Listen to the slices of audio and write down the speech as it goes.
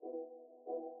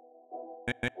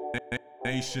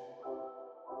Nation,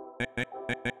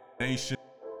 nation,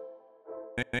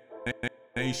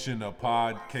 nation of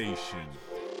podcation.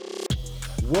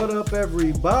 What up,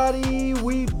 everybody?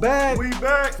 We back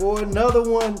for another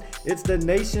one. It's the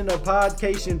Nation of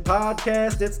Podcation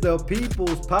podcast. It's the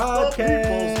People's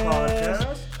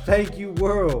Podcast. Thank you,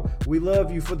 world. We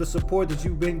love you for the support that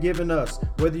you've been giving us.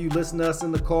 Whether you listen to us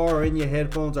in the car or in your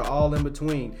headphones or all in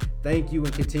between, thank you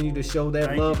and continue to show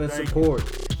that love and support.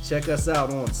 Check us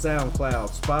out on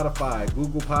SoundCloud, Spotify,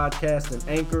 Google Podcast, and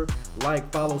Anchor.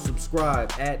 Like, follow,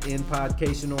 subscribe at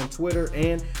NPodcation on Twitter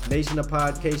and Nation of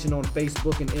Podcation on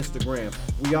Facebook and Instagram.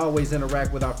 We always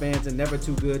interact with our fans and never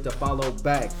too good to follow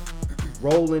back.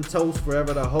 Rolling Toast,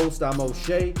 forever the host. I'm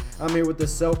O'Shea. I'm here with the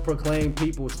self-proclaimed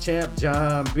people's champ,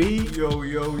 John B. Yo.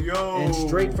 And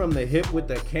straight from the hip with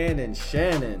the cannon,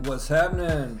 Shannon. What's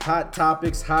happening? Hot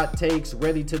topics, hot takes,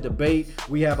 ready to debate.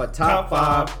 We have a top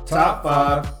five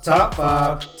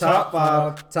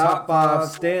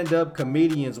stand-up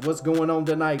comedians. What's going on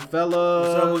tonight,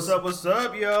 fellas? What's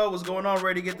up, yo? What's going on?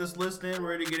 Ready to get this list in?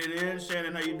 Ready to get it in?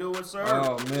 Shannon, how you doing, sir?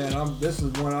 Oh, man, this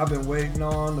is one I've been waiting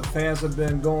on. The fans have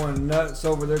been going nuts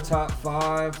over their top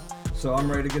five, so I'm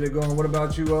ready to get it going. What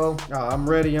about you, O? I'm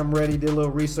ready. Did a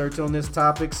little research on this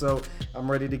topic, so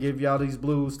I'm ready to give y'all these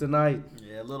blues tonight.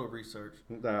 Yeah, a little research.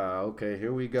 Okay,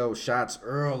 here we go. Shots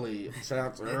early. Shout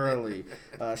out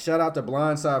to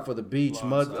Blindside for the beats.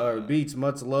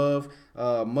 Much love.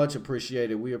 Much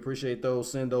appreciated. We appreciate those.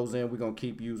 Send those in. We're going to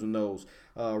keep using those.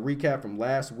 Recap from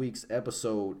last week's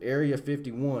episode, Area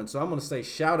 51. So I'm going to say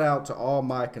shout out to all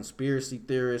my conspiracy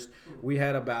theorists. We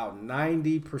had about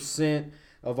 90%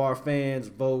 of our fans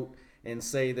vote and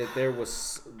say that there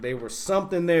was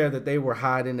something there that they were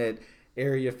hiding at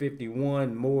Area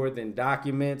 51 more than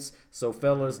documents. So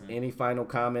fellas, any final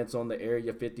comments on the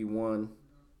Area 51?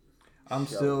 I'm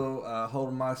still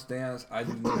holding my stance. I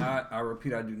do not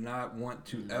want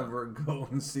to ever go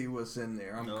and see what's in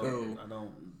there. I'm cool. I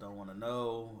don't want to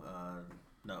know.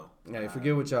 No. Hey,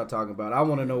 forget what y'all talking about. I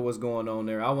want to know what's going on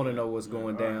there. I want to know what's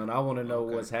going down. I want to know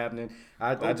what's happening.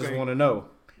 I just want to know.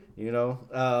 You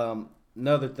know.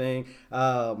 Another thing.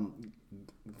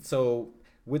 So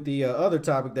with the other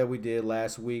topic that we did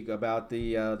last week about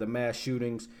the mass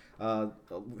shootings.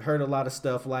 Heard a lot of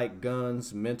stuff like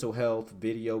guns, mental health,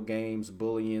 video games,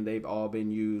 bullying. They've all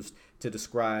been used to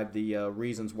describe the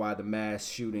reasons why the mass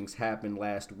shootings happened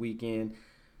last weekend.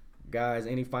 Guys,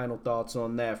 any final thoughts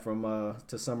on that from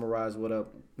to summarize what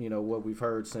we've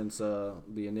heard since the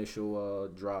initial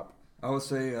drop? I would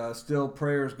say still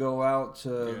prayers go out to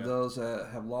those that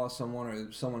have lost someone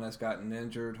or someone that's gotten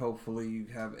injured. Hopefully you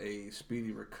have a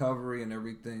speedy recovery and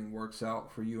everything works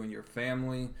out for you and your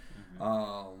family.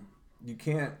 You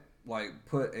can't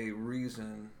put a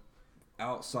reason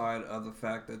outside of the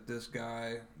fact that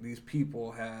these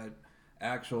people had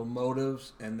actual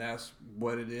motives, and that's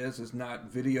what it is. It's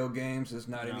not video games. It's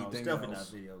not anything else. It's definitely not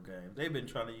video games. They've been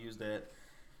trying to use that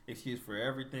excuse for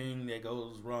everything that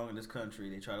goes wrong in this country.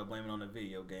 They try to blame it on a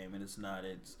video game, and it's not.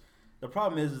 The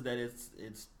problem is that it's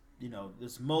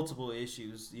there's multiple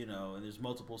issues, and there's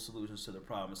multiple solutions to the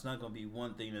problem. It's not going to be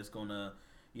one thing that's going to,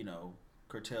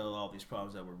 curtail all these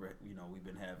problems that we've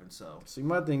been having. So see,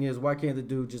 my thing is, why can't the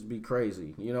dude just be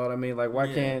crazy? You know what I mean?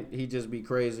 Why can't he just be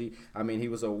crazy? I mean, he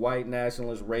was a white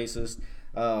nationalist, racist.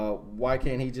 Why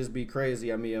can't he just be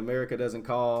crazy? I mean, America doesn't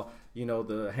call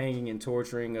the hanging and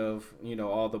torturing of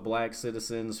all the black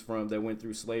citizens that went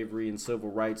through slavery and civil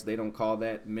rights. They don't call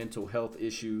that mental health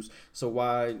issues. So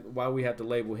why we have to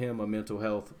label him a mental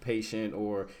health patient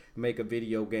or make a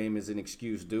video game as an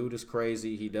excuse? Dude is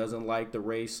crazy. He doesn't like the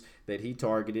race that he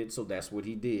targeted, so that's what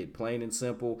he did. Plain and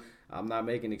simple. I'm not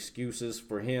making excuses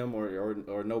for him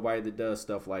or nobody that does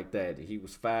stuff like that. He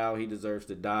was foul. He deserves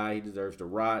to die. He deserves to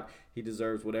rot. He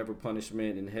deserves whatever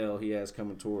punishment in hell he has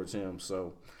coming towards him.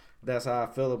 So that's how I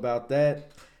feel about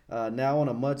that. Now on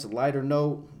a much lighter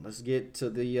note, let's get to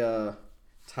the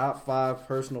top 5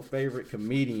 personal favorite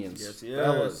comedians. Yes.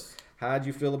 Fellas, how'd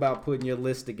you feel about putting your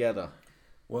list together?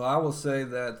 Well, I will say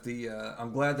that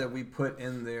I'm glad that we put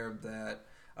in there that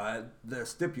the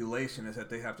stipulation is that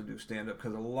they have to do stand-up,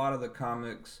 because a lot of the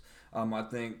comics, I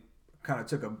think, kind of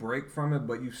took a break from it,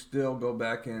 but you still go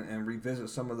back and revisit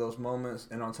some of those moments.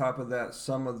 And on top of that,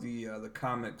 some of the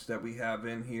comics that we have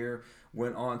in here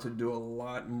went on to do a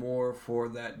lot more for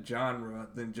that genre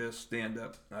than just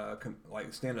stand-up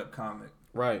comic.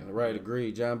 Right,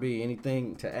 agreed. John B.,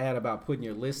 anything to add about putting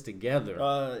your list together?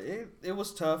 It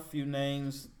was tough. Few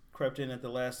names crept in at the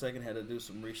last second. Had to do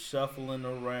some reshuffling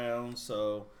around.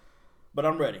 But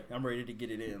I'm ready. I'm ready to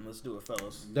get it in. Let's do it,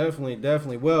 fellas.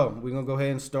 Definitely. Well, we're going to go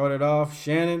ahead and start it off.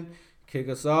 Shannon, Kick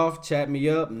us off. Chat me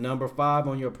up. Number 5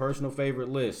 on your personal favorite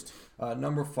list.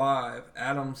 Number 5,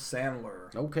 Adam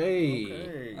Sandler.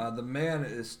 Okay. The man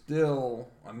is still,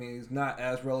 I mean, he's not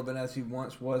as relevant as he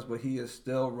once was, but he is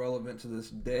still relevant to this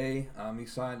day. He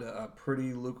signed a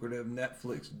pretty lucrative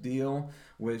Netflix deal,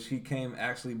 which he came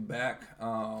actually back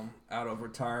out of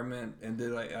retirement and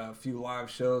did a few live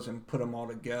shows and put them all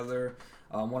together.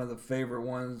 One of the favorite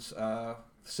ones,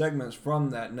 segments from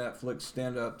that Netflix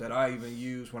stand-up that I even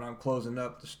use when I'm closing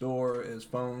up the store is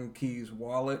Phone Keys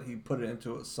Wallet. He put it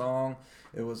into a song.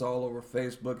 It was all over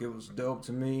Facebook. It was dope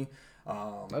to me.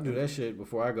 I do that shit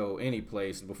before I go any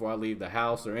place, before I leave the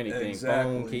house or anything.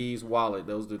 Exactly. Phone, keys, wallet.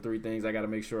 Those are the 3 things I got to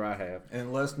make sure I have.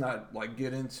 And let's not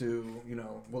get into,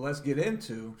 let's get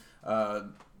into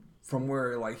from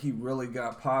where he really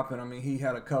got popping. I mean, he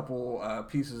had a couple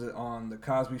pieces on the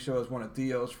Cosby Show as one of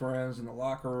Theo's friends in the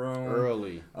locker room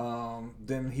Early.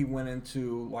 Then he went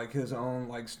into his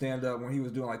own stand up when he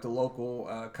was doing the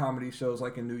local comedy shows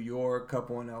in New York,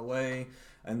 couple in LA,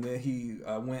 and then he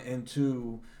went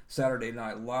into Saturday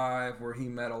Night Live where he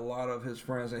met a lot of his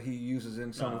friends that he uses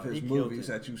in some of his movies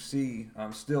that you see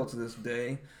still to this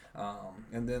day.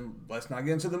 And then let's not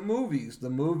get into the movies. The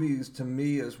movies to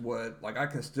me is what I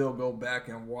can still go back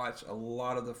and watch a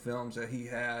lot of the films that he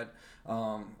had,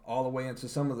 all the way into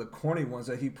some of the corny ones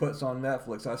that he puts on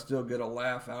Netflix. I still get a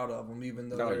laugh out of them, even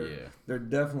though they're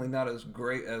definitely not as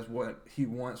great as what he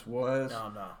once was.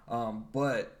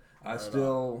 But I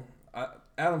still,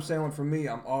 Adam Sandler for me,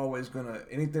 I'm always gonna,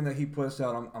 anything that he puts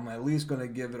out, I'm at least gonna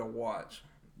give it a watch.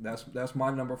 That's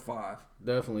my number 5.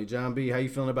 Definitely. John B., how you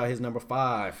feeling about his number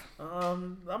 5?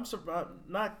 I'm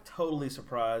not totally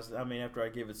surprised. I mean, after I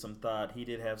give it some thought, he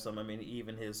did have some. I mean,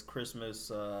 even his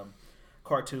Christmas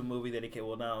cartoon movie that he came.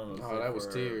 Well, now that was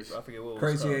tears. I forget what it was.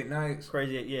 Crazy 8 Nights.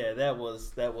 Yeah, that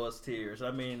was tears. I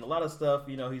mean, a lot of stuff.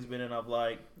 He's been in. I've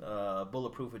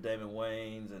Bulletproof with Damon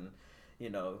Wayans and.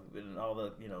 And all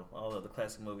the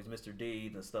classic movies, Mr.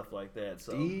 Deeds and stuff like that.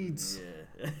 So, Deeds.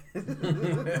 Yeah.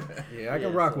 Yeah, I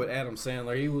can rock with Adam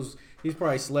Sandler. He's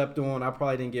probably slept on. I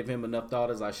probably didn't give him enough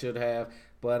thought as I should have,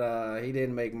 but he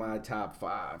didn't make my top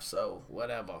 5. So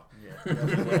whatever. Yeah,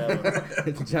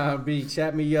 whatever. John B.,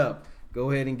 chat me up.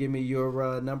 Go ahead and give me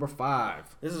your number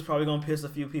 5. This is probably gonna piss a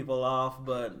few people off,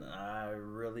 but I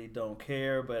really don't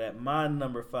care. But at my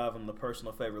number 5 on the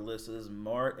personal favorite list is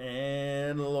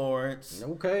Martin Lawrence.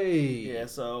 Okay. Yeah,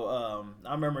 so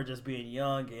I remember just being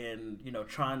young and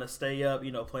trying to stay up,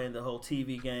 playing the whole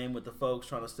TV game with the folks,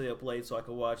 trying to stay up late so I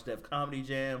could watch Def Comedy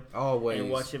Jam. Always. And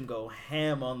watch him go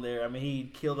ham on there. I mean,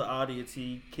 he'd kill the audience,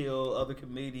 he'd kill other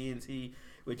comedians, he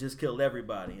would just kill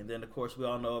everybody. And then, of course, we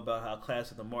all know about how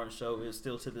classic the Martin Show is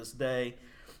still to this day.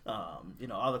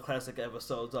 All the classic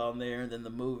episodes on there. And then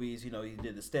the movies, he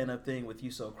did the stand-up thing with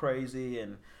You So Crazy.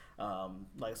 And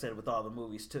like I said, with all the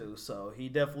movies, too. So he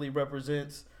definitely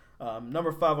represents.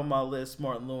 Number 5 on my list,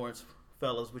 Martin Lawrence.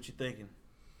 Fellas, what you thinking?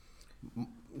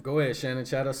 Go ahead, Shannon.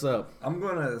 Chat us up. I'm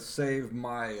going to save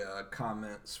my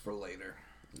comments for later.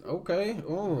 Okay.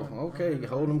 Oh, okay.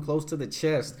 Hold him close to the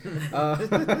chest.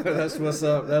 That's what's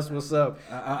up. That's what's up.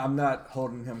 I'm not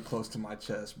holding him close to my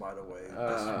chest, by the way.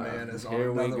 This man is on here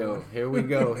we another go. one. Here we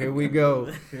go. Here we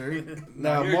go.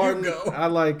 Now, here Martin, you go. I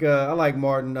like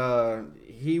Martin.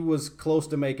 He was close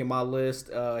to making my list.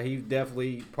 He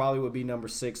definitely probably would be number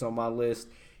 6 on my list.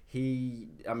 He,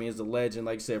 is a legend,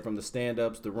 like you said, from the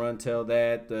stand-ups, the Run Tell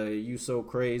That, the You So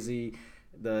Crazy,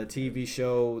 the TV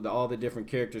show, all the different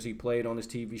characters he played on his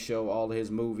TV show, all of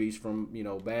his movies from,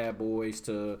 Bad Boys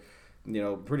to,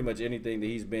 pretty much anything that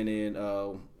he's been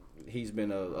in. He's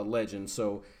been a legend.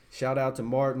 So shout out to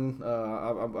Martin.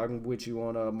 I'm with you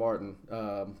on Martin.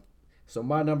 So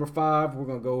my number 5, we're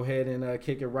going to go ahead and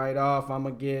kick it right off. I'm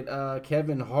going to get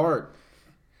Kevin Hart.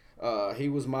 He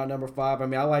was my number 5.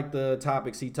 I like the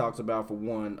topics he talks about, for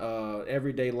one.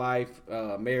 Everyday life,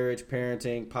 marriage,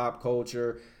 parenting, pop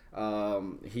culture.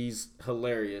 He's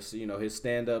hilarious. His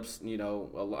stand-ups,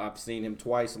 I've seen him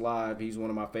twice live. He's one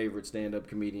of my favorite stand-up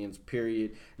comedians,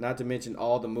 period. Not to mention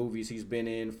all the movies he's been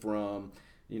in, from,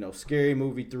 Scary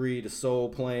Movie 3 to Soul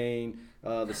Plane,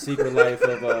 The Secret Life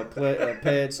of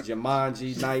Pets,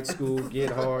 Jumanji, Night School, Get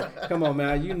Hard. Come on,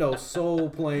 man. Soul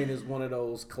Plane is one of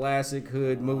those classic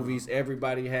hood movies.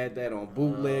 Everybody had that on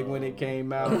bootleg when it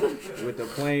came out, with the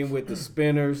plane with the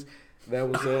spinners. That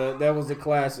was a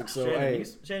classic. So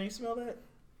Shannon, you smell that?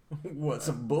 What,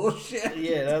 some bullshit?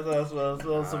 Yeah, that's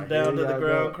some down to the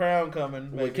ground crown coming.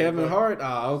 With Kevin Hart?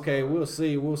 Okay, we'll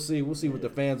see what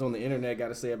the fans on the internet got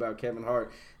to say about Kevin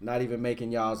Hart not even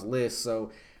making y'all's list.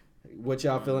 So, what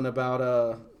y'all feeling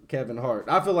about Kevin Hart?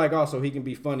 I feel like also he can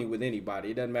be funny with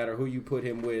anybody. It doesn't matter who you put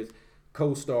him with.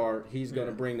 co-star, he's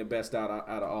gonna bring the best out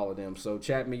of all of them. So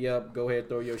chat me up. Go ahead,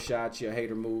 throw your shots, your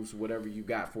hater moves, whatever you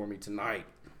got for me tonight.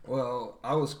 Well,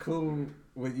 I was cool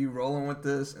with you rolling with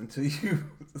this until you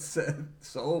said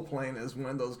Soul Plane is one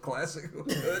of those classic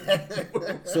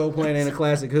hood. Soul Plane ain't a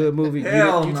classic hood movie.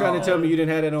 Hell You trying to tell me you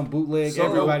didn't have that on bootleg? Soul-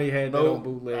 Everybody had that Nope. on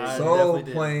bootleg. I Soul definitely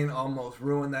did. Plane almost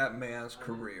ruined that man's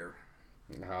career.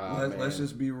 Let's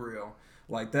just be real.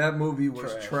 Like, that movie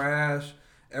was trash.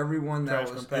 Everyone that Trash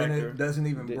was in compactor. it doesn't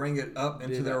even bring it up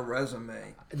into did their I-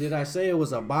 resume. Did I say it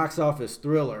was a box office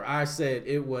thriller? I said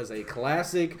it was a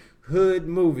classic hood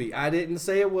movie. I didn't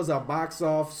say it was a box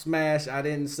office smash. I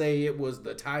didn't say it was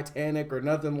the Titanic or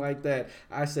nothing like that.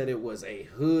 I said it was a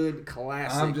hood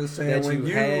classic. I'm just saying, that when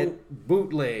you- had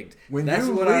bootlegged. When That's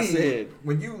you what lead, I said.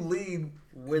 When you lead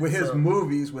With with his some-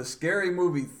 movies, with Scary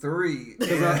Movie 3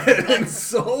 and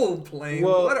Soul Plane,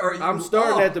 Well, what are you I'm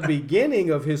starting on? at the beginning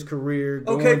of his career.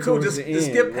 Going Okay, cool. towards Just the end,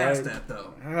 skip past right? that,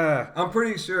 though. Ah. I'm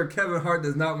pretty sure Kevin Hart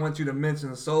does not want you to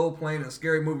mention Soul Plane and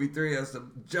Scary Movie 3 as the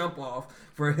jump off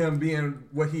for him being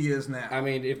what he is now. I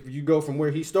mean, if you go from where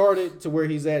he started to where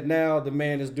he's at now, the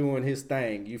man is doing his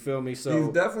thing. You feel me? So He's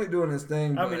definitely doing his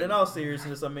thing. I But mean, in all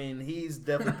seriousness, I mean, he's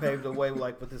definitely paved the way,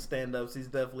 like with his stand-ups. He's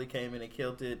definitely came in and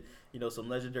killed it. You know, some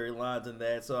legendary lines in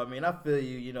that. So I mean, I feel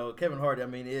you. You know, Kevin Hart. I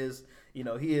mean, is he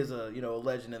is a a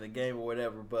legend in the game or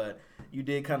whatever. But you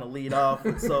did kind of lead off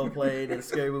with Soul Plane and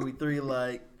Scary Movie 3.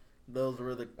 Like those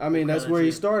were the. I mean, that's kinda where he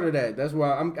shit. started at. That's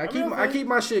why I keep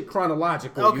my shit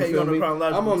chronological. Okay, you you feel on the me?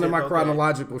 chronological I'm on tip, my okay.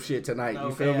 chronological shit tonight. You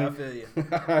Okay, feel me? I feel you.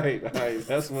 all right.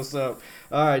 That's what's up.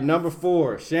 All right, number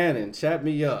 4, Shannon, chat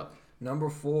me up. Number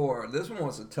 4, this one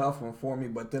was a tough one for me,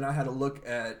 but then I had to look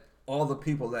at all the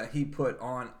people that he put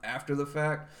on after the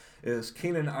fact, is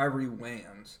Keenan Ivory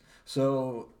Wayans.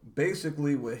 So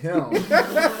basically with him, here we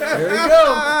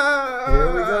go.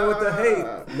 Here we go with the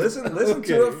hate. Listen Okay.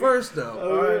 to it first though.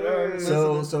 All right.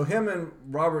 So him and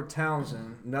Robert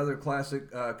Townsend, another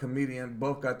classic comedian,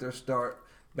 both got their start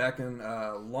back in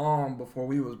long before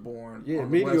we was born. Yeah,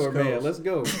 on the Meteor West Man. Coast. Let's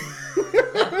go.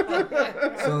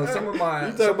 So some of my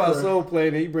You talk about Soul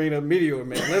Plane and you bring up Meteor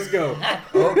Man. Let's go.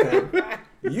 okay.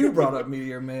 You brought up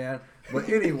Meteor Man, but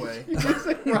anyway.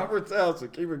 Robert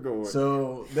Townsend, keep it going.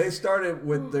 So they started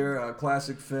with their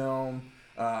classic film,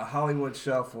 Hollywood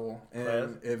Shuffle,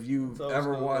 and if you've It's old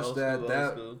ever school, watched old that, school, that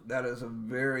old school. that is a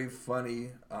very funny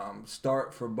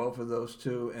start for both of those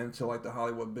two into like the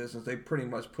Hollywood business. They pretty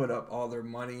much put up all their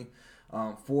money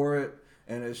for it,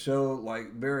 and it showed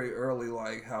like very early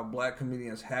like how black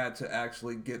comedians had to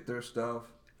actually get their stuff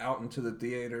out into the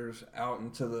theaters, out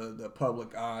into the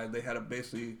public eye. They had to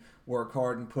basically work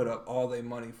hard and put up all their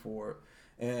money for it.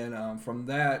 And from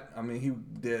that, I mean, he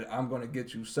did I'm Gonna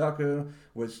Get You Sucker,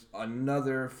 which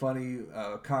another funny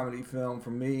comedy film for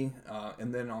me.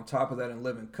 And then on top of that, In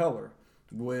Living Color,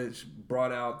 which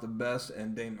brought out the best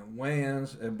in Damon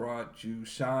Wayans. It brought you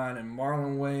Sean and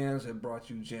Marlon Wayans. It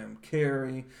brought you Jim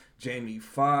Carrey, Jamie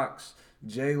Foxx,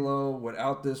 J-Lo.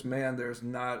 Without this man, there's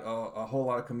not a whole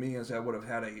lot of comedians that would have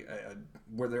had a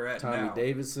where they're at Tommy now.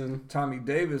 Davidson. Tommy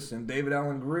Davidson, David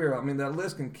Allen Greer. I mean, that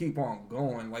list can keep on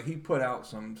going. Like, he put out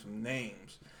some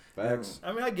names. Facts.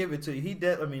 I mean, I give it to you.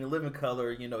 I mean, Living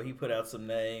Color. He put out some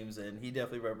names and he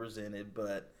definitely represented.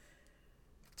 But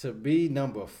To be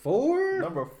number 4?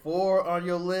 number 4 on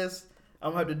your list,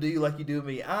 I'm gonna have to do you like you do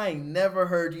me. I ain't never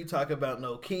heard you talk about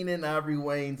no Keenan Ivory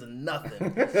Wayans and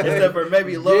nothing, except for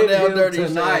maybe Low Get Down him Dirty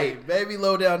tonight. Shame, maybe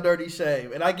Low Down Dirty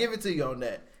Shame, and I give it to you on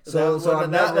that. So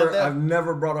That- I've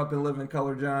never brought up In Living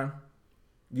Color, John.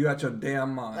 You out your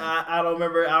damn mind. I don't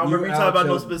remember. I don't You remember you out talking about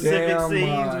no your specific damn scenes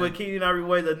mind. with Keenan Ivory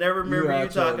Wayans. I never remember you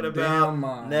out your talking about. damn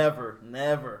mind.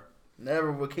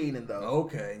 Never with Keenan though.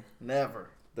 Okay. Never.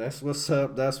 That's what's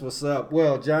up. That's what's up.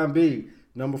 Well, John B,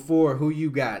 number 4, who you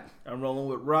got? I'm rolling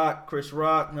with Rock, Chris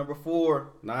Rock, number 4.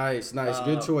 Nice.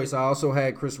 Good choice. I also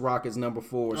had Chris Rock as number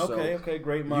 4. Okay,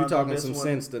 great You minds on talking this some one.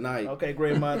 sense tonight. Okay,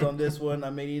 great minds on this one. I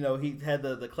mean, he had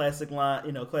the classic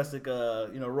line,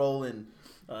 role in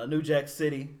New Jack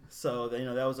City. So,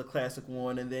 that was a classic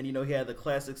one. And then, he had the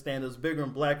classic stand-ups. Bigger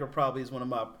and Blacker probably is one of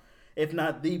my, if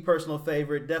not the personal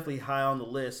favorite, definitely high on the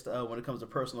list when it comes to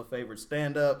personal favorite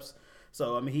stand-ups.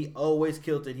 So, I mean, he always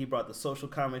killed it. He brought the social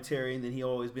commentary, and then he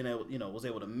always was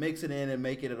able to mix it in and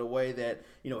make it in a way that,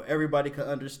 everybody could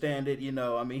understand it.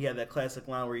 I mean, he had that classic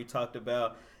line where he talked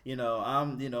about,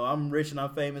 I'm rich and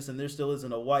I'm famous, and there still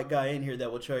isn't a white guy in here that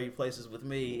will trade places with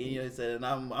me. And, he said, and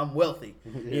I'm wealthy,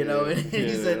 and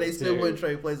he said they still wouldn't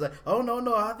trade places. Like, oh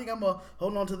no, I think I'm gonna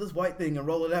hold on to this white thing and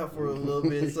roll it out for a little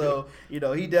bit. So, he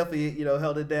definitely,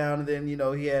 held it down. And then,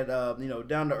 he had,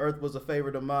 Down to Earth was a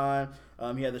favorite of mine.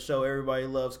 He had the show Everybody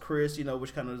Loves Chris,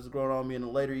 which kind of has grown on me in the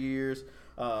later years.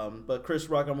 But Chris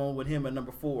Rock, I'm on with him at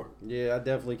number 4. Yeah, I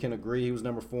definitely can agree. He was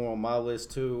number 4 on my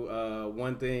list too.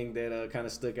 One thing that kind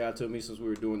of stuck out to me since we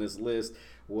were doing this list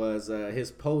was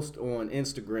his post on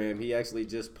Instagram. He actually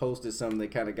just posted something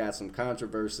that kind of got some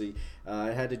controversy.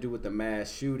 It had to do with the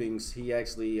mass shootings. He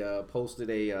actually posted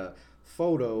a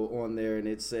photo on there, and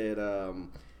it said,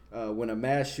 when a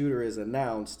mass shooter is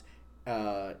announced,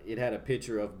 it had a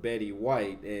picture of Betty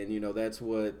White, and that's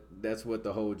what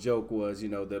the whole joke was.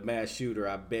 The mass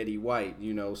shooter, Betty White.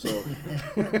 So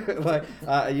like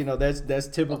that's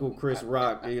typical Chris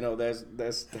Rock.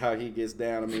 That's how he gets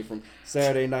down. I mean, from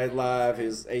Saturday Night Live,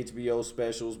 his HBO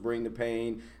specials, Bring the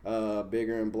Pain,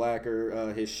 Bigger and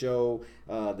Blacker, his show,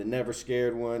 the Never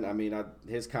Scared One. I mean,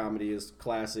 his comedy is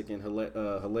classic and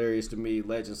hilarious to me.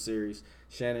 Legend series.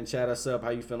 Shannon, chat us up. How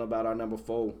you feeling about our number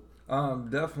 4?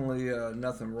 Definitely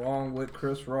nothing wrong with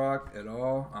Chris Rock at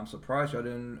all. I'm surprised I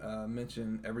didn't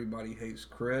mention Everybody Hates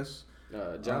Chris.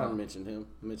 John mentioned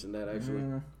that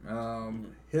actually.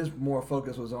 His more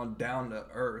focus was on Down to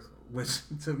Earth, which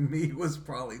to me was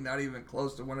probably not even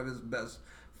close to one of his best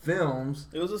films.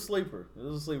 It was a sleeper. It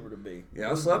was a sleeper to be.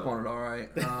 Yeah, I slept on it all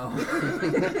right.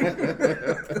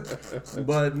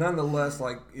 But nonetheless,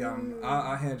 I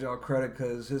hand y'all credit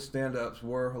because his stand-ups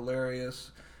were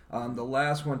hilarious. The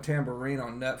last one, Tambourine,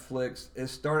 on Netflix, it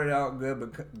started out good,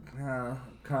 but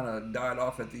kind of died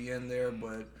off at the end there.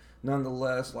 But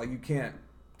nonetheless, you can't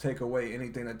take away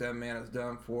anything that man has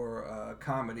done for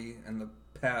comedy in the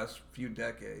past few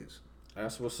decades.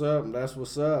 That's what's up. That's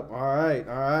what's up. All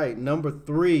right. Number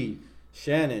 3,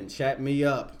 Shannon, chat me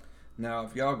up. Now,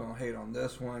 if y'all gonna hate on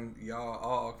this one, y'all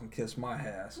all can kiss my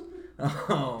ass.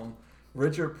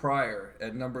 Richard Pryor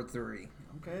at number 3.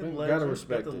 Okay, gotta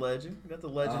respect got the legend. Got the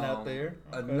legend out there.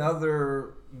 Okay.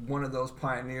 Another one of those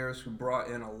pioneers who brought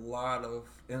in a lot of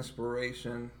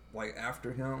inspiration,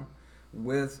 after him,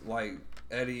 with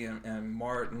Eddie and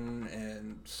Martin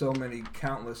and so many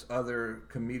countless other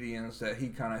comedians that he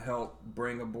kind of helped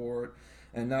bring aboard,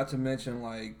 and not to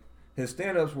mention his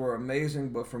stand-ups were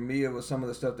amazing, but for me, it was some of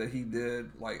the stuff that he did,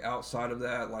 outside of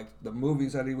that, the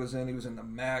movies that he was in. He was in The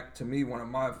Mac. To me, one of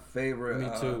my favorite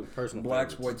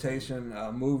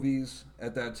blaxploitation movies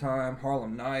at that time.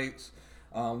 Harlem Nights.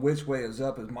 Which Way Is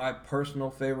Up is my personal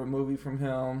favorite movie from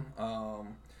him.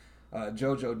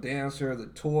 JoJo Dancer, The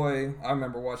Toy. I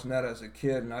remember watching that as a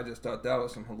kid, and I just thought that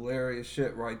was some hilarious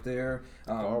shit right there.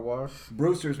 Car Wash.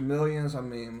 Brewster's Millions. I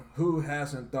mean, who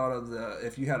hasn't thought of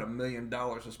if you had $1 million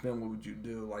to spend, what would you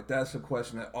do? That's a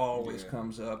question that always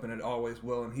comes up, and it always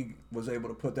will. And he was able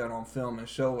to put that on film and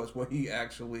show us what he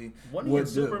actually would do.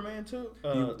 Superman 2?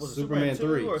 Was Superman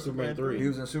 3 or Superman 3? He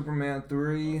was in Superman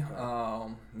 3.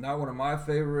 Not one of my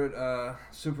favorite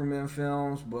Superman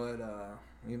films, but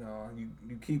you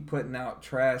keep putting out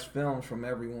trash films from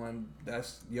everyone.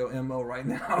 That's your MO right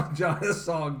now, John. It's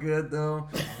all good, though.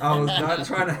 I was not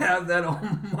trying to have that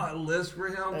on my list for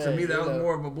him. To me, that was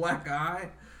more of a black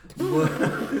eye. But,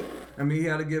 I mean, he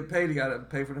had to get paid. He got to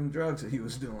pay for them drugs that he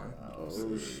was doing.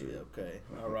 Oh, shit. Okay.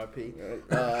 R.I.P.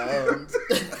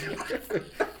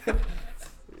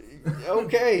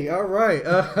 Okay, all right.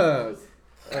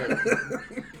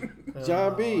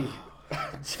 John B.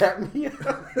 Chat me up.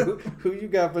 Who you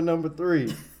got for number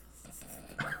 3?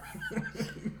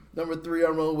 Number 3,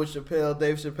 I'm rolling with Chappelle.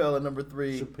 Dave Chappelle at number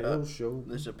 3. Chappelle Show.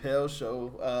 The Chappelle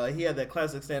Show. He had that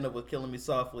classic stand-up with Killing Me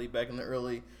Softly back in the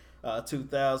early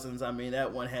 2000s. I mean,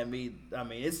 that one had me. I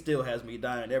mean, it still has me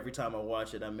dying every time I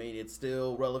watch it. I mean, it's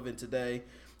still relevant today.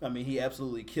 I mean, he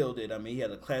absolutely killed it. I mean, he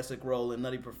had a classic role in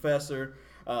Nutty Professor.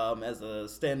 As a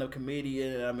stand-up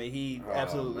comedian, I mean, he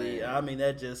absolutely. Man. I mean,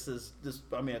 that just is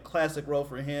a classic role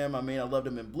for him. I mean, I loved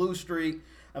him in Blue Streak.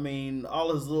 I mean,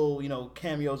 all his little,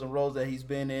 cameos and roles that he's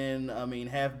been in. I mean,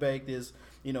 Half Baked is,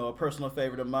 a personal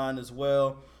favorite of mine as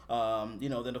well.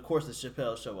 Then of course the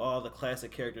Chappelle Show. All the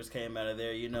classic characters came out of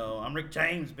there. I'm Rick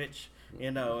James, bitch.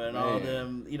 And all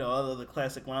them, all of the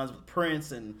classic lines with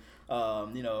Prince and.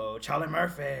 Charlie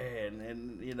Murphy and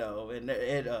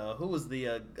who was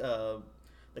the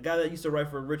guy that used to write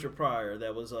for Richard Pryor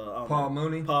that was Paul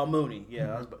Mooney. Paul Mooney,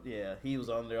 yeah, he was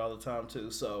on there all the time too.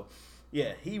 So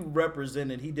yeah, he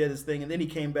did his thing, and then he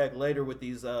came back later with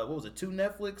these 2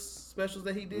 Netflix specials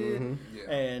that he did,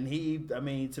 and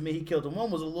to me he killed them.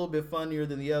 One was a little bit funnier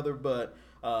than the other, but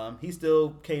he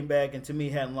still came back, and to me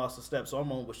hadn't lost a step. So I'm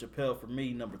on with Chappelle for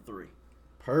me, number 3.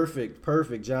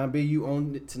 Perfect. John B, you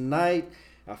owned it tonight.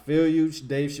 I feel you.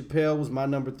 Dave Chappelle was my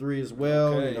number 3 as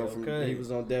well. Okay, he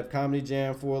was on Def Comedy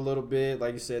Jam for a little bit.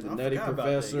 Like you said, the Nutty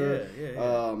Professor.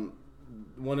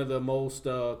 one of the most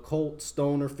cult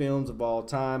stoner films of all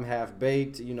time, Half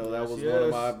Baked. You know, that was one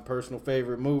of my personal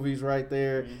favorite movies right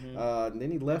there. And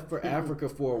then he left for Africa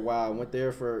for a while. Went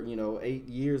there for 8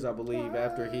 years, I believe,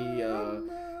 after he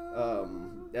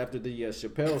after the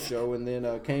Chappelle show, and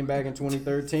then came back in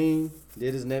 2013.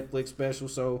 Did his Netflix special.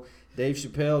 So Dave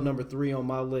Chappelle, number 3 on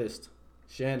my list.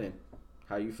 Shannon,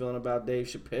 how you feeling about Dave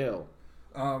Chappelle?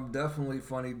 Definitely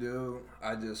funny dude.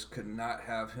 I just could not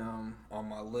have him on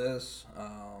my list.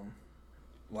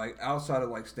 Like outside of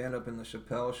like stand up in the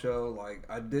Chappelle show, like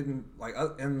I didn't like,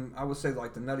 and I would say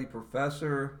like the Nutty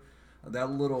Professor,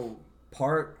 that little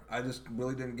part, I just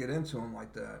really didn't get into him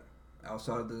like that.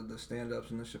 Outside of the stand ups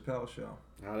in the Chappelle show.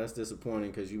 Oh, that's disappointing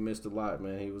because you missed a lot,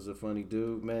 man. He was a funny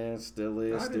dude, man. Still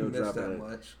is. I Still didn't miss that dropping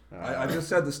much. I just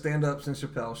said the stand ups in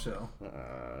Chappelle show.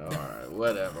 All right,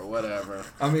 whatever.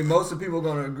 I mean, most of the people are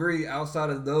going to agree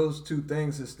outside of those two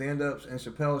things, the stand ups and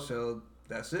Chappelle show,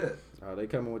 that's it. They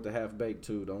coming with the Half Baked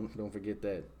too. Don't forget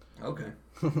that. Okay.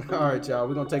 All right, y'all.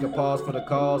 We're going to take a pause for the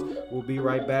calls. We'll be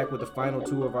right back with the final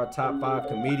 2 of our top 5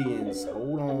 comedians.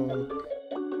 Hold on.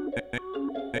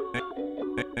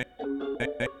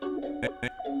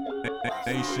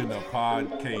 Nation of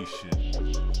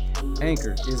Podcation.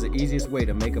 Anchor is the easiest way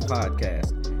to make a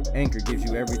podcast. Anchor gives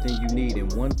you everything you need in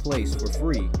one place for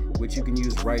free, which you can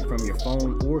use right from your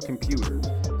phone or computer.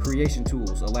 Creation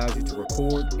Tools allows you to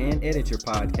record and edit your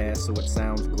podcast so it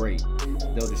sounds great.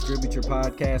 They'll distribute your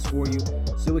podcast for you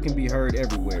so it can be heard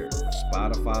everywhere.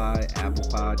 Spotify, Apple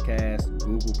Podcasts,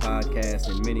 Google Podcasts,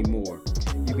 and many more.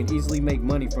 You can easily make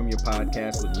money from your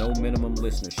podcast with no minimum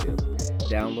listenership.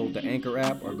 Download the Anchor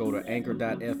app or go to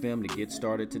anchor.fm to get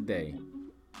started today.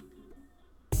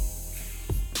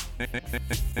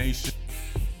 Nation.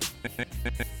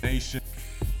 Nation.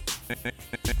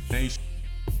 Nation.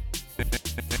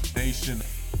 Nation.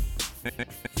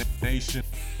 Nation.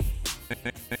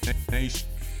 Nation.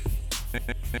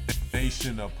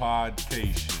 Nation of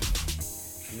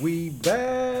Podcation. We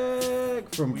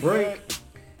back from break.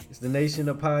 It's the Nation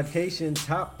of Podcation,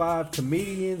 top 5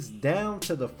 comedians down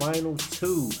to the final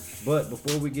 2. But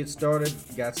before we get started,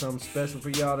 got something special for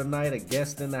y'all tonight. A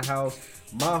guest in the house,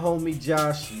 my homie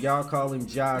Josh. Y'all call him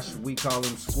Josh, we call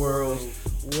him Squirrels.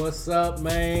 What's up,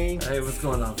 man? Hey, what's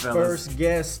going on, fellas? First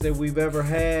guest that we've ever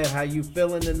had. How you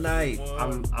feeling tonight?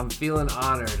 I'm feeling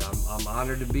honored. I'm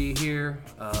honored to be here.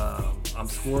 I'm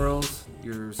Squirrels,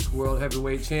 your Squirrel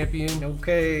Heavyweight Champion.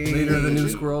 Okay. Leader of the New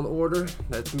Squirrel Order.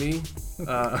 That's me.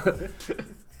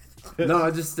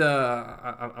 No,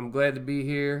 I'm glad to be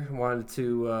here. Wanted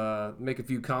to make a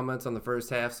few comments on the first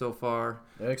half so far.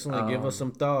 Excellent. Give us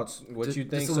some thoughts. What you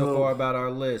think just a so little- far about our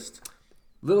list?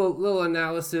 Little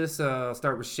analysis. I'll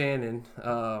start with Shannon.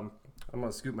 I'm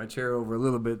gonna scoot my chair over a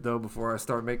little bit though before I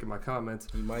start making my comments.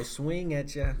 He might swing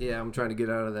at you. Yeah, I'm trying to get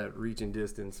out of that reaching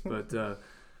distance, but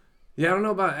yeah, I don't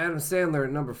know about Adam Sandler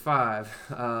at number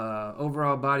 5.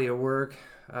 Overall body of work,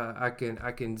 I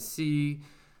can see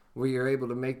where you're able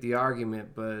to make the argument,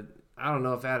 but I don't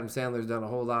know if Adam Sandler's done a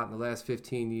whole lot in the last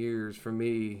 15 years for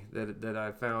me that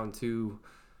I found too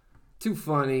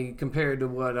funny compared to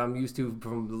what I'm used to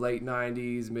from the late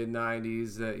 90s, mid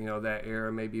 90s, that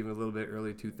era, maybe even a little bit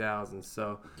early 2000s.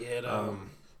 So Get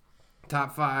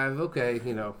top 5, okay,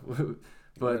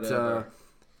 but Whatever.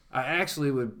 I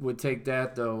actually would take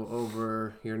that though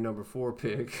over your number 4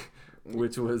 pick,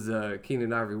 which was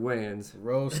Keenan Ivory Wayans.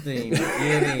 Roasting.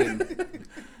 Get him.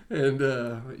 And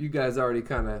you guys already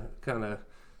kind of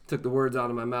took the words out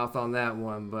of my mouth on that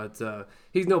one, but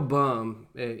he's no bum,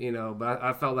 but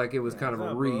I felt like it was kind of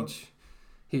a reach.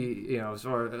 He, as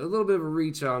far a little bit of a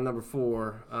reach on number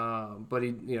 4, but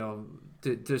he,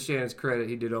 to Shannon's credit,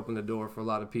 he did open the door for a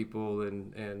lot of people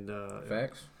and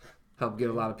Facts. helped get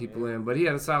a lot of people in. But he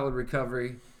had a solid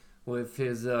recovery with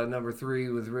his number 3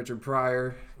 with Richard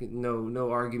Pryor.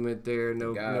 No argument there.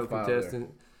 No Godfather.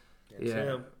 contestant. That's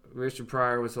him. Richard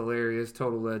Pryor was hilarious,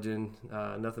 total legend.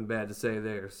 Nothing bad to say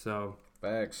there. So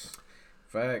Facts.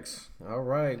 All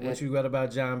right. What you got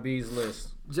about John B's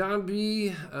list? John B,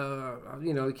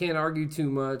 you can't argue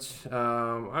too much.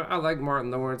 I like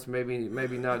Martin Lawrence,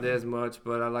 maybe not as much,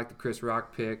 but I like the Chris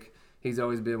Rock pick. He's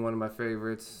always been one of my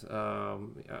favorites. I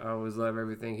always love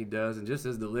everything he does, and just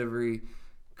his delivery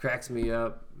cracks me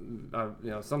up.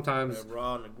 Sometimes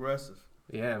Raw and aggressive.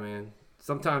 Yeah, man.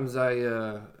 Sometimes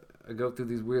I go through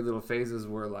these weird little phases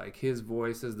where like his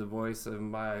voice is the voice of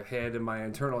my head and my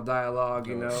internal dialogue,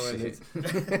 you know, and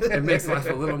it makes life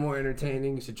a little more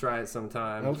entertaining. You should try it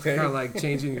sometime. Okay. Kind of like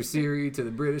changing your Siri to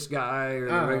the British guy or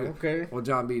the okay. Well,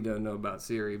 John B doesn't know about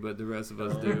Siri, but the rest of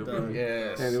us do. But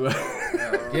Yes. anyway.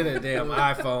 Get a damn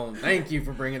iPhone. Thank you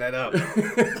for bringing that up.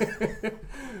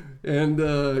 And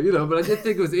you know, but I did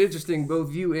think it was interesting.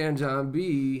 Both you and John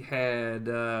B had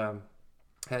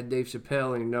Dave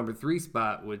Chappelle in your number 3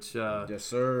 spot, which Yes,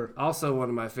 sir. also one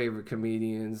of my favorite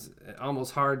comedians.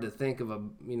 Almost hard to think of a,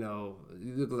 you know,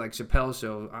 you look like Chappelle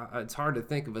show. It's hard to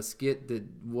think of a skit that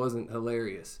wasn't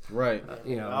hilarious. Right.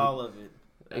 You know, All of it.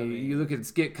 I mean, you look at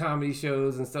skit comedy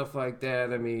shows and stuff like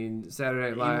that. I mean,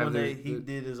 Saturday Night Live. even when he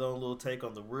did his own little take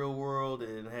on the real world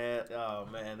and had, oh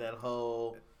man, that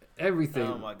whole everything.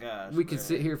 Oh my gosh, we could man.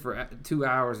 sit here for 2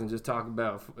 hours and just talk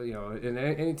about, you know, and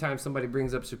anytime somebody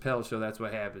brings up Chappelle's show, that's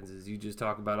what happens is you just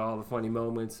talk about all the funny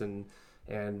moments and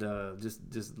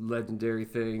just legendary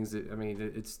things. I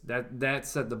mean, it's that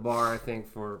set the bar, I think,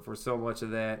 for so much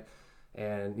of that.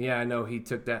 And yeah, I know he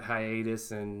took that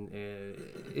hiatus, and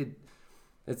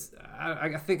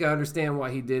I think I understand why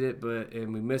he did it,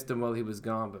 and we missed him while he was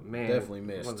gone. But man, Definitely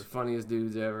missed. One of the funniest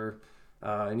dudes ever.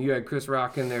 And you had Chris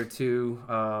Rock in there too.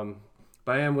 But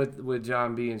I am with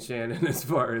John B and Shannon as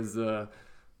far as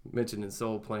mentioning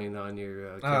Soul Plane on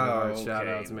your Kevin Hart okay. shout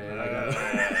outs, man.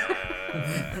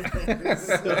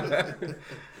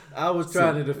 I was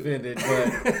trying to defend it,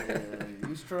 but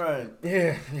He's trying.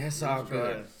 yeah, that's all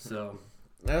good. So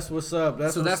That's what's up.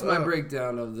 That's my up.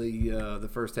 breakdown of the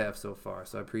first half so far.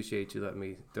 So I appreciate you letting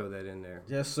me throw that in there.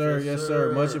 Yes, sir. Yes, Yes,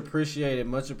 sir. sir. Much appreciated.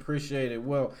 Much appreciated.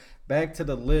 Well, back to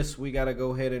the list. We got to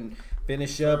go ahead and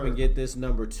finish up and get this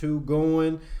number 2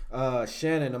 going.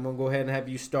 Shannon, I'm going to go ahead and have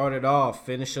you start it off.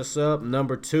 Finish us up.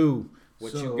 Number 2.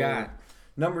 What you got?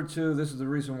 Number 2, this is the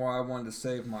reason why I wanted to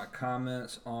save my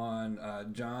comments on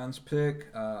John's pick.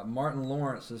 Martin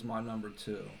Lawrence is my number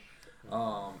 2.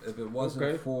 If it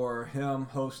wasn't for him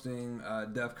hosting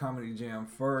Def Comedy Jam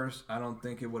first, I don't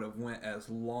think it would have went as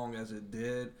long as it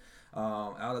did.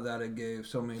 Out of that, it gave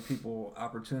so many people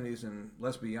opportunities, and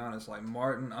let's be honest, like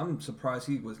Martin, I'm surprised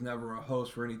he was never a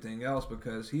host for anything else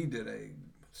because he did a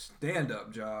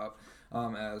stand-up job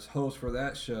as host for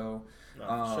that show.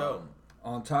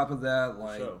 On top of that,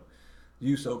 like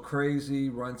You So Crazy,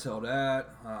 Run Tell That,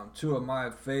 2 of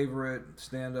my favorite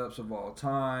stand-ups of all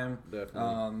time.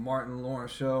 Definitely. Martin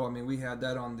Lawrence Show. I mean, we had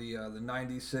that on the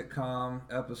 90s sitcom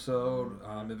episode.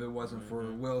 If it wasn't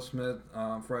for Will Smith,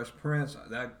 Fresh Prince,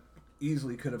 that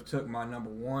easily could have took my number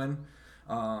 1,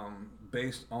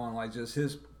 based on like just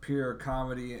his pure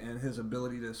comedy and his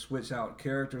ability to switch out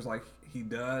characters like he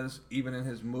does, even in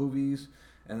his movies.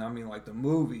 And I mean, like the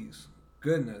movies.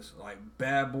 Goodness, like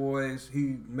Bad Boys,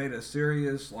 he made a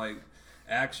serious like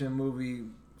action movie,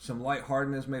 some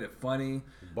lightheartedness, made it funny.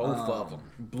 Both of them.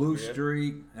 Blue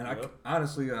Streak, and I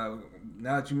honestly, now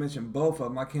that you mentioned both of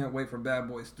them, I can't wait for Bad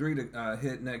Boys 3 to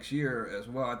hit next year as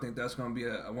well. I think that's going to be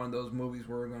one of those movies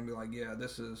where we're going to be like, yeah,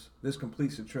 this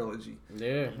completes a trilogy.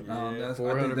 Yeah. I 400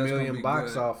 think that's million gonna be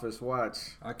box good. office. Watch.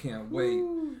 I can't wait.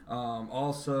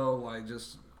 Also, like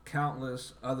just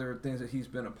countless other things that he's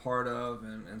been a part of,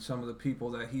 and some of the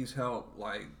people that he's helped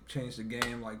like change the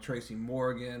game, like Tracy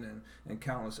Morgan and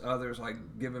countless others, like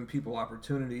giving people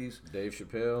opportunities. Dave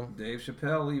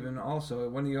Chappelle Even also,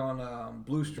 when he on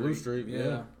Blue Street. Blue Street,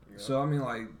 yeah. So I mean,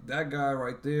 like that guy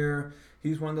right there,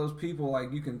 he's one of those people,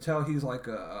 like you can tell he's like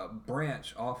a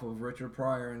branch off of Richard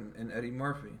Pryor and Eddie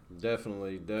Murphy.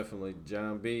 Definitely.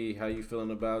 John B, how you feeling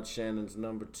about Shannon's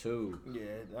number 2?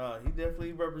 Yeah, he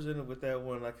definitely represented with that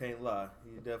one. I can't lie.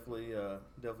 He definitely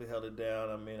held it down.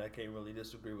 I mean, I can't really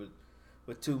disagree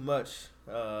with too much.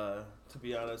 To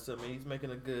be honest, I mean, he's making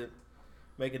a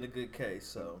good case.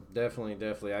 So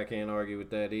Definitely. I can't argue with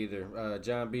that either.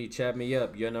 John B, chat me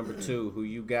up. You're number 2. Who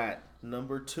you got?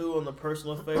 number 2 on the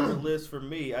personal favorite list for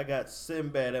me, I got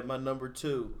Sinbad at my number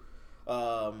 2.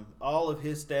 All of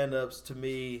his stand-ups to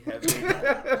me have been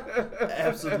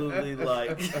absolutely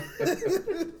like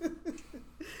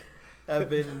I've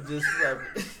been just like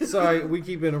Sorry, we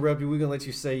keep interrupting. We're gonna let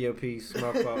you say your piece.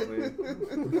 My fault, man.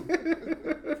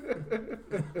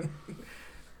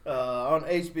 On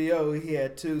HBO, he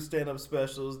had 2 stand-up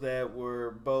specials that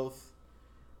were both,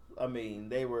 I mean,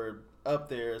 they were up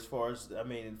there as far as, I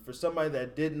mean, for somebody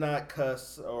that did not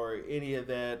cuss or any of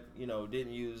that, you know,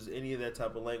 didn't use any of that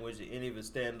type of language in any of his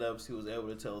stand-ups, he was able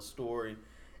to tell a story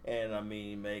and, I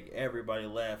mean, make everybody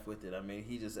laugh with it. I mean,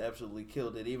 he just absolutely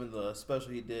killed it. Even the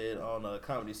special he did on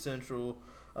Comedy Central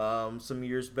some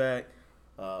years back.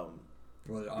 I'm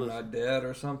Not Dead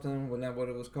or something? Wasn't that what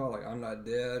it was called? Like, I'm Not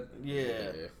Dead?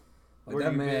 Yeah. Like Where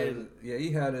that you man, been? yeah,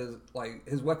 he had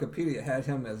his Wikipedia had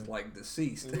him as like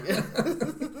deceased.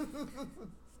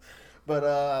 But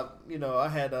I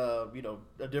had A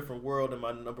Different World in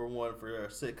my number one for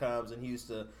sitcoms, and he used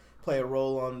to play a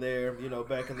role on there,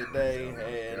 back in the day,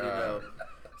 and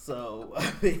so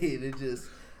I mean, it just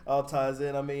all ties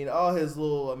in. I mean, all his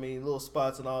little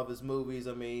spots in all of his movies.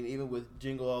 I mean, even with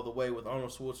Jingle All the Way with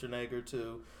Arnold Schwarzenegger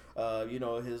too.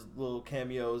 His little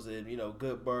cameos in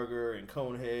Good Burger and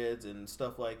Coneheads and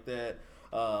stuff like that.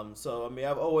 So I mean,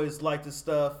 I've always liked his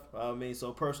stuff. I mean,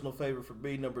 so personal favorite for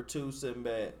me, number 2,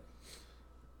 Sinbad.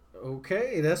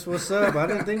 Okay, that's what's up. I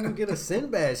didn't think we'd get a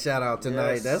Sinbad shout out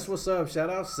tonight. Yes. That's what's up. Shout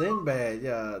out Sinbad.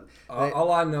 Yeah. All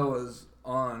I know is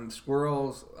on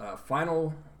Squirrel's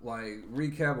final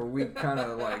recap where we kind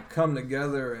of come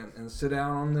together and sit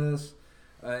down on this.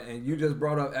 And you just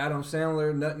brought up Adam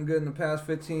Sandler, nothing good in the past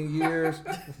 15 years.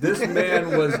 This man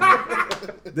was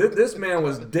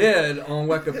dead on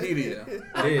Wikipedia.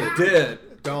 Dead.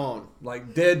 Gone.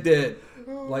 Dead.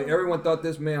 Everyone thought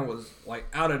this man was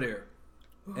out of there.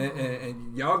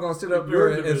 And y'all gonna sit up here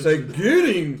and say,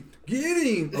 get him.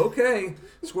 Okay,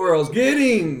 Squirrels, get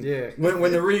him. Yeah.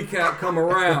 When the recap come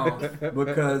around,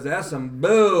 because that's some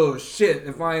bullshit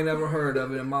if I ain't ever heard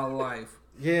of it in my life.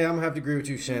 Yeah, I'm gonna have to agree with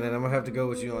you, Shannon. I'm gonna have to go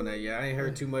with you on that. Yeah, I ain't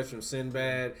heard too much from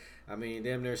Sinbad. I mean,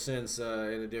 damn near since In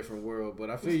a Different World. But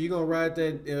I feel you're gonna ride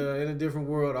that In a Different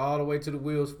World all the way to the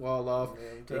wheels fall off.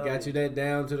 They got you that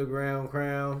down to the ground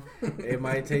crown. It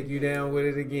might take you down with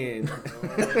it again.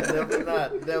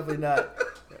 Definitely not.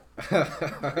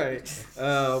 All right.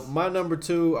 My number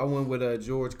 2, I went with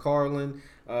George Carlin.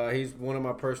 He's one of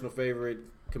my personal favorite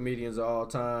comedians of all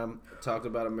time. Talked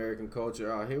about American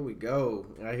culture. Oh, here we go.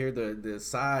 I hear the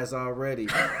sighs already.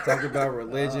 Talked about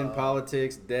religion,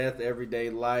 politics, death, everyday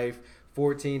life.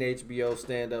 14 HBO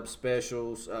stand-up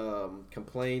specials.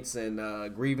 Complaints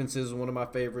and Grievances is one of my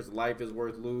favorites. Life is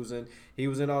Worth Losing. He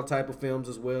was in all type of films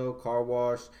as well. Car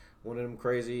Wash, one of them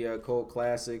crazy cult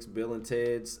classics. Bill and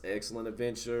Ted's Excellent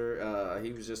Adventure.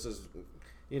 He was just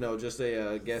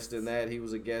a guest in that. He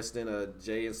was a guest in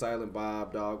Jay and Silent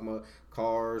Bob, Dogma,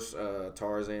 Cars,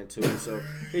 Tarzan 2. So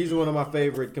he's one of my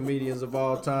favorite comedians of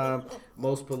all time.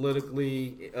 Most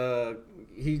politically,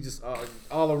 he just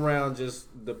all around just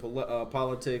the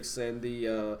politics and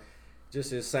the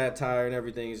just his satire and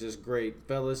everything is just great.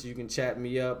 Fellas, you can chat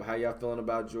me up. How y'all feeling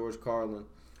about George Carlin?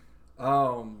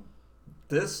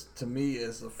 This, to me,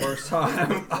 is the first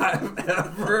time I've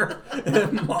ever,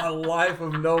 in my life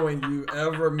of knowing you,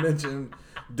 ever mentioned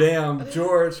damn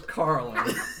George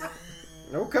Carlin.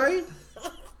 Okay.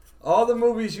 All the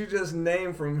movies you just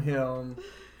named from him,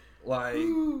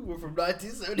 We're from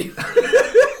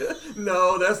 1975.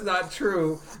 no, that's not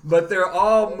true. But they're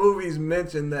all movies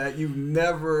mentioned that you've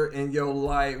never in your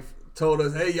life told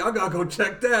us, hey, y'all gotta go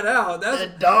check that out.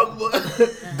 That's Dogma.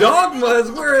 Dogma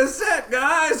is where it's at,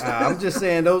 guys. I'm just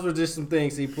saying those were just some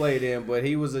things he played in, but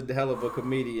he was a hell of a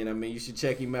comedian. I mean, you should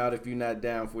check him out if you're not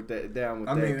down with that. I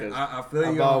mean, I feel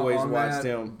I've you always on watched that,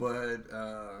 him. but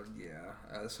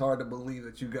it's hard to believe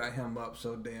that you got him up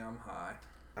so damn high.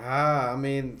 I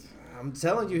mean, I'm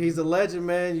telling you, he's a legend,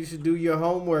 man. You should do your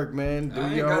homework, man. Do I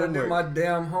ain't your gotta homework. do my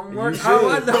damn homework. You All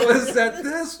I should. know is that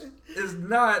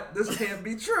this can't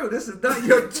be true. This is not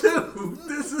your two.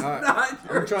 This is not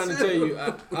your I'm trying two. to tell you.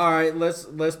 All right,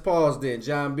 let's pause then.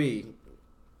 John B,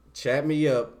 chat me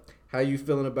up. How you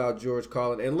feeling about George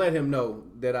Carlin? And let him know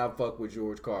that I fuck with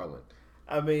George Carlin.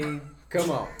 I mean, Come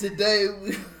on. today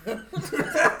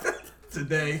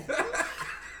Today.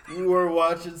 we were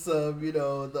watching some,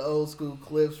 the old school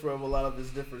clips from a lot of his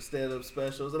different stand-up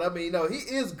specials. And I mean,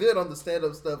 he is good on the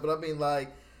stand-up stuff, but I mean, I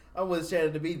was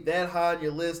Shannon to be that high on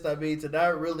your list. I mean, to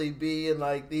not really be in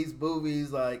these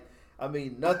movies,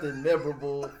 nothing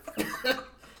memorable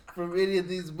from any of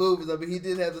these movies. I mean, he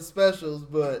did have the specials,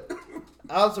 but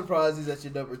I'm surprised he's at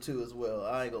your number 2 as well.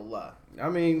 I ain't gonna lie. I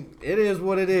mean, it is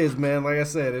what it is, man. Like I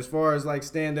said, as far as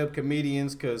stand-up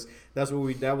comedians, because that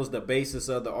was the basis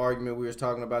of the argument we was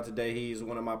talking about today. He's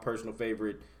one of my personal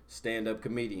favorite stand-up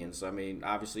comedians. I mean,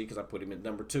 obviously, because I put him at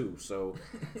number 2. So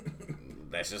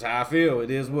that's just how I feel.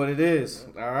 It is what it is.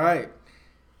 All right.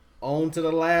 On to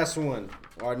the last one.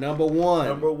 Our number 1.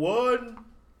 Number 1.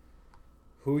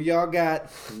 Who y'all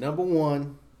got? Number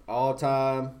 1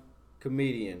 all-time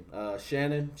comedian.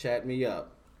 Shannon, chat me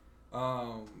up.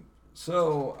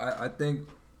 So I think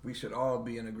we should all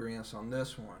be in agreement on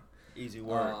this one. Easy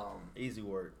work. Easy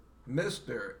work.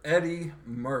 Mr. Eddie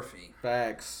Murphy.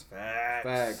 Facts. Facts.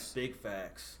 Facts. Big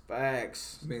facts.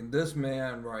 Facts. I mean, this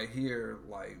man right here,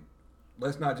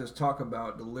 let's not just talk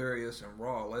about Delirious and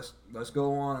Raw. Let's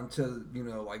go on to, you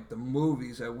know, like the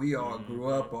movies that we all grew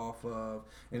up off of,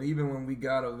 and even when we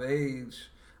got of age,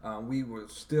 we would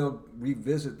still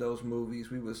revisit those movies.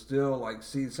 We would still like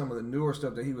see some of the newer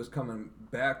stuff that he was coming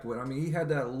back with. I mean, he had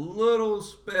that little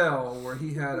spell where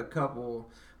he had a couple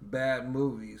bad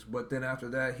movies, but then after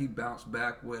that he bounced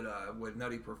back with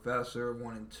Nutty Professor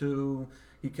 1 and 2.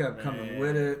 He kept coming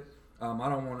with it. I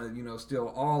don't want to, you know,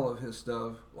 steal all of his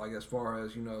stuff, like as far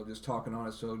as, you know, just talking on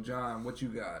it. So, John, what you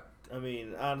got? I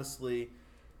mean, honestly,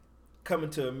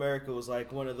 Coming to America was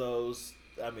like one of those.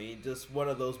 I mean, just one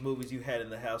of those movies you had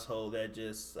in the household that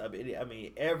just. I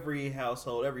mean, every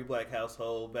household, every black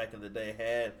household back in the day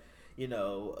had, you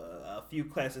know, a few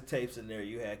classic tapes in there.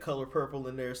 You had Color Purple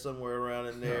in there somewhere around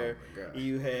in there. Oh my gosh.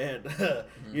 You had,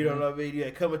 you know what I mean. You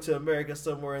had Coming to America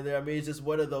somewhere in there. I mean, it's just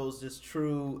one of those just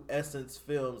true essence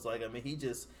films. Like, I mean,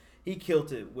 he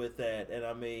killed it with that, and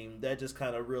I mean, that just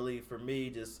kind of really, for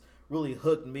me, just really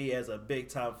hooked me as a big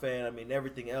time fan. I mean,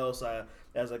 everything else,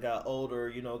 as I got older,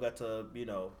 you know, got to, you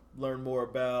know, learn more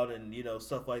about, and, you know,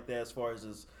 stuff like that as far as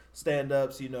his stand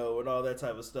ups, you know, and all that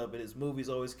type of stuff. But his movies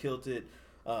always killed it.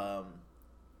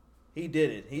 He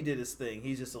did it. He did his thing.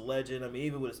 He's just a legend. I mean,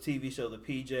 even with his TV show, The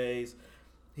PJs,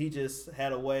 he just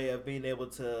had a way of being able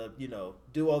to, you know,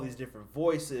 do all these different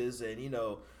voices, and, you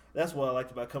know, that's what I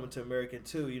liked about Coming to America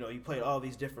too. You know, he played all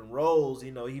these different roles.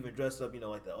 You know, he even dressed up, you know,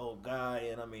 like the old guy,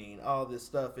 and I mean, all this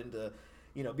stuff, and to,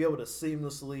 you know, be able to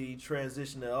seamlessly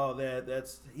transition to all that.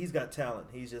 He's got talent.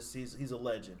 He's a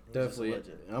legend. He's Definitely. just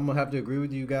a legend. I'm gonna have to agree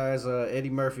with you guys. Eddie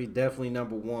Murphy definitely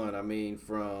number one. I mean,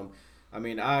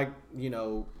 I you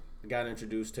know, got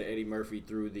introduced to Eddie Murphy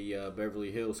through the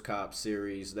Beverly Hills Cop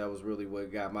series. That was really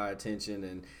what got my attention,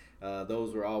 and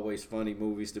those were always funny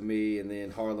movies to me. And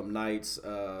then Harlem Nights,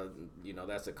 you know,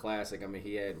 that's a classic. I mean,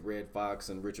 he had Red Fox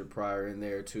and Richard Pryor in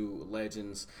there, two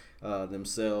legends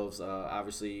themselves.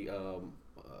 Obviously,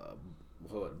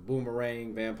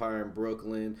 Boomerang, Vampire in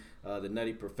Brooklyn, The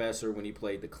Nutty Professor when he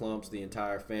played the Clumps, The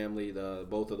Entire Family,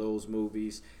 both of those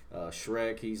movies.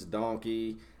 Shrek, he's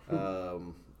Donkey.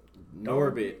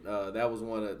 Norbit,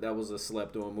 that was a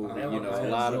slept-on movie. You know, a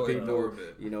lot of people,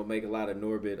 you know, make a lot of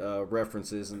Norbit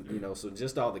references, and, you know, so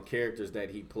just all the characters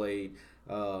that he played.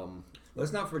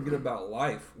 Let's not forget about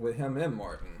Life with him and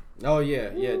Martin. Oh yeah,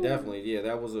 definitely, yeah.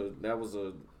 That was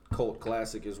a cult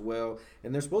classic as well.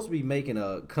 And they're supposed to be making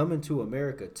a Coming to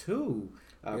America 2.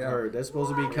 I've heard that's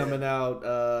supposed to be coming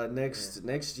out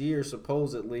next year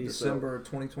supposedly. December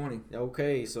 2020.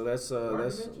 Okay, so that's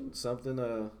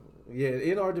something. Yeah,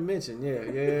 in our dimension. Yeah.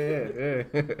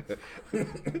 You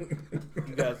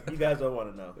guys don't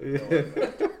want to know.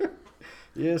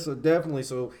 Yeah, so definitely.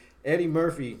 So Eddie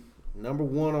Murphy, number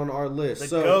one on our list.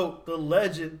 The GOAT, the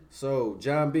legend. So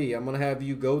John B, I'm gonna have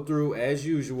you go through as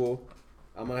usual.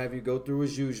 And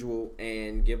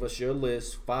give us your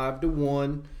list 5 to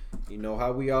 1. You know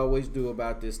how we always do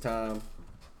about this time.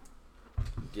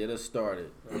 Get us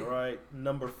started. All right.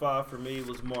 Number 5 for me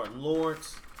was Martin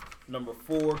Lawrence. Number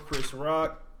 4, Chris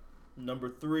Rock. Number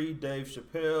 3, Dave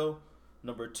Chappelle.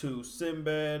 Number 2,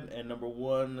 Sinbad. And number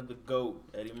 1, the GOAT,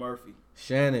 Eddie Murphy.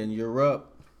 Shannon, you're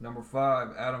up. Number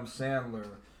 5, Adam Sandler.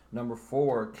 Number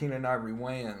 4, Keenan Ivory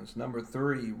Wayans. Number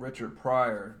 3, Richard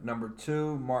Pryor. Number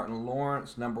 2, Martin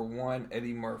Lawrence. Number 1,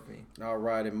 Eddie Murphy. All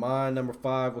right, and mine, number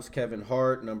 5 was Kevin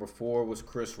Hart. Number 4 was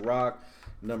Chris Rock.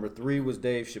 Number 3 was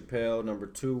Dave Chappelle. Number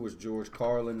 2 was George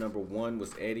Carlin. Number 1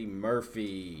 was Eddie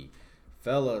Murphy.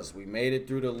 Fellas, we made it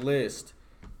through the list.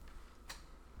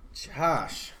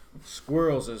 Josh,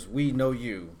 Squirrels as we know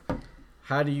you.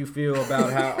 How do you feel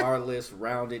about how our list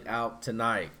rounded out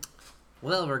tonight?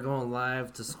 Well, we're going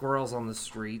live to Squirrels on the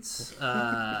Streets.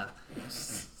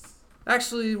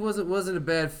 Actually, wasn't a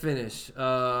bad finish.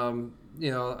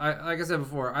 You know, like I said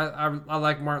before, I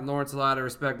like Martin Lawrence a lot. I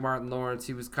respect Martin Lawrence.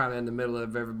 He was kind of in the middle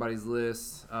of everybody's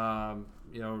list. You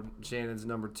know, Shannon's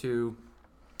number 2.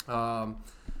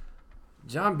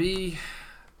 John B.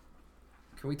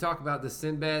 Can we talk about the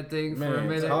Sinbad thing for a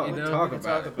minute? Talk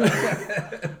about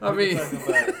it. I mean,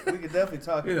 we could definitely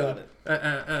talk about it.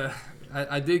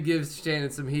 I did give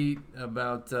Shannon some heat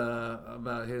about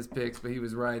his picks, but he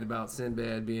was right about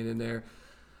Sinbad being in there.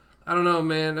 I don't know,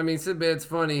 man. I mean, Sinbad's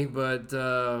funny, but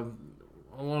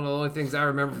one of the only things I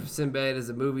remember from Sinbad is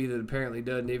a movie that apparently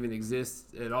doesn't even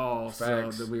exist at all.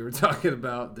 Facts. So that we were talking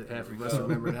about that half of us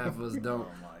remember and half of us don't.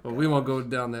 But we won't go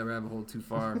down that rabbit hole too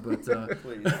far. But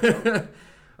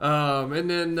and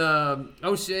then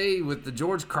O'Shea with the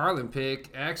George Carlin pick,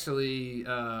 actually,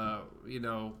 you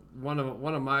know, one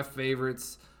of my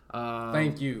favorites.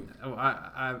 Thank you.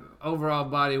 I overall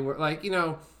body work, like, you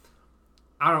know,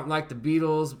 I don't like the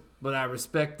Beatles, but I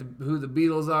respect who the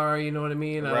Beatles are. You know what I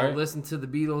mean? I Right. don't listen to the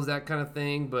Beatles, that kind of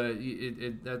thing. But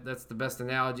that's the best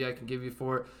analogy I can give you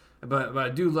for it. But I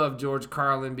do love George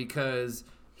Carlin because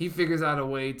he figures out a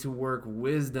way to work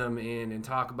wisdom in and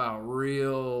talk about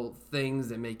real things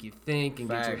that make you think and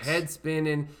get your Facts. head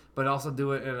spinning, but also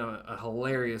do it in a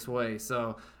hilarious way.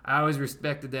 So I always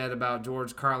respected that about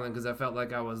George Carlin because I felt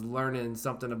like I was learning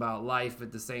something about life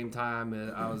at the same time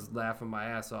and I was laughing my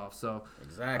ass off. So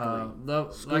Exactly.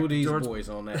 love School like these George, boys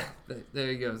on that. there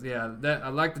he goes. Yeah, I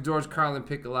like the George Carlin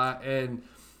pick a lot, and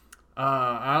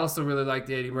I also really like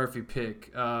the Eddie Murphy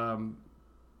pick.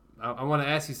 I want to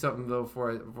ask you something though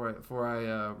before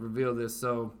I reveal this.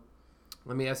 So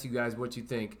let me ask you guys what you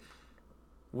think.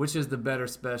 Which is the better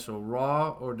special,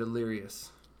 Raw or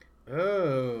Delirious?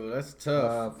 Oh, that's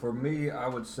tough. For me, I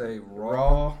would say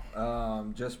Raw, Raw.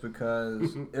 just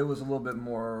because it was a little bit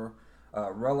more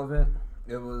relevant.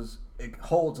 It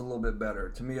holds a little bit better.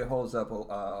 To me, it holds up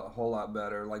a whole lot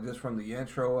better. Like just from the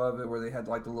intro of it, where they had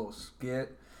like the little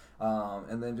skit,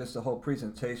 and then just the whole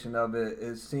presentation of it,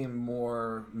 it seemed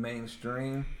more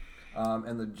mainstream,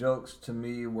 and the jokes to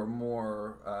me were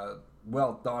more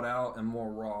well thought out and more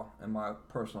raw, in my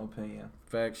personal opinion.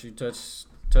 Facts. You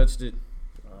touched it.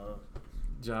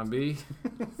 John B.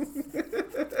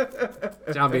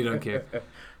 John B. don't care.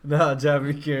 No,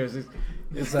 John B. cares.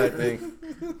 It's that thing.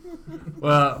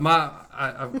 Well,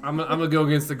 I'm gonna go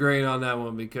against the grain on that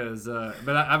one because,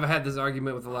 but I've had this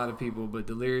argument with a lot of people. But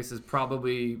Delirious is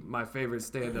probably my favorite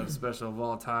stand-up special of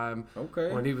all time.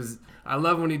 Okay. I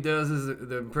love when he does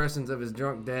the impressions of his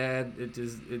drunk dad.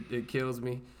 It kills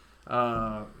me.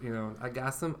 I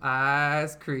got some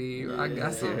ice cream. I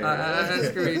got some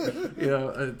ice cream.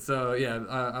 So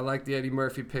I like the Eddie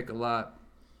Murphy pick a lot.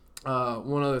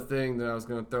 One other thing that I was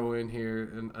going to throw in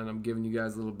here, and I'm giving you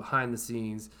guys a little behind the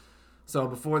scenes. So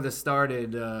before this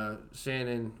started,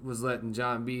 Shannon was letting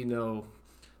John B know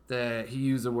that he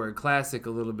used the word classic a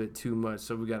little bit too much,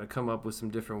 so we got to come up with some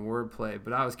different wordplay.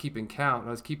 But I was keeping count.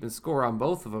 I was keeping score on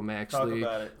both of them, actually,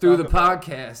 through the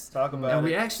podcast. Talk about and it.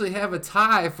 we actually have a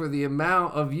tie for the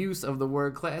amount of use of the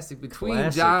word classic between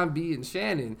Classic. John B and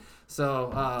Shannon.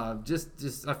 So just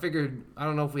I figured, I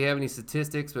don't know if we have any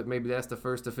statistics, but maybe that's the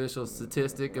first official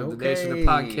statistic of the Nation of Okay.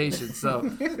 Podcation. So,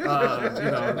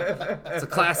 it's a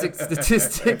classic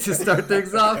statistic to start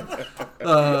things off.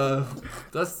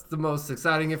 That's the most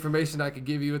exciting information I could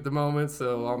give you at the moment.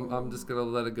 So I'm just going to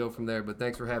let it go from there. But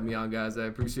thanks for having me on, guys. I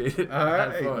appreciate it. All I had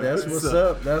right, fun. that's what's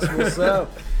up. That's what's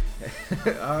up.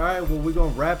 All right, well, we're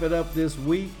going to wrap it up this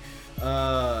week.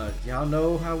 Y'all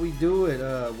know how we do it.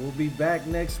 We'll be back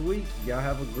next week. Y'all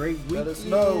have a great week. Let us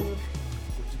know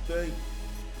what you think.